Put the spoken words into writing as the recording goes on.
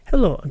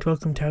Hello and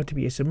welcome to How to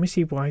Be a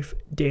Submissive Wife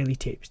Daily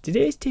Tips.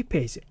 Today's tip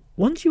is,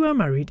 once you are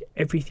married,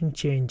 everything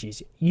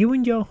changes. You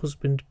and your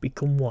husband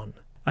become one,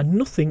 and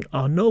nothing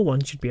or no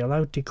one should be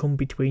allowed to come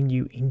between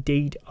you in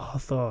deed or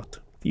thought.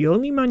 The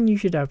only man you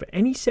should have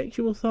any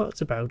sexual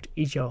thoughts about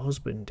is your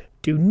husband.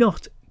 Do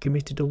not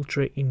commit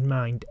adultery in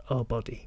mind or body.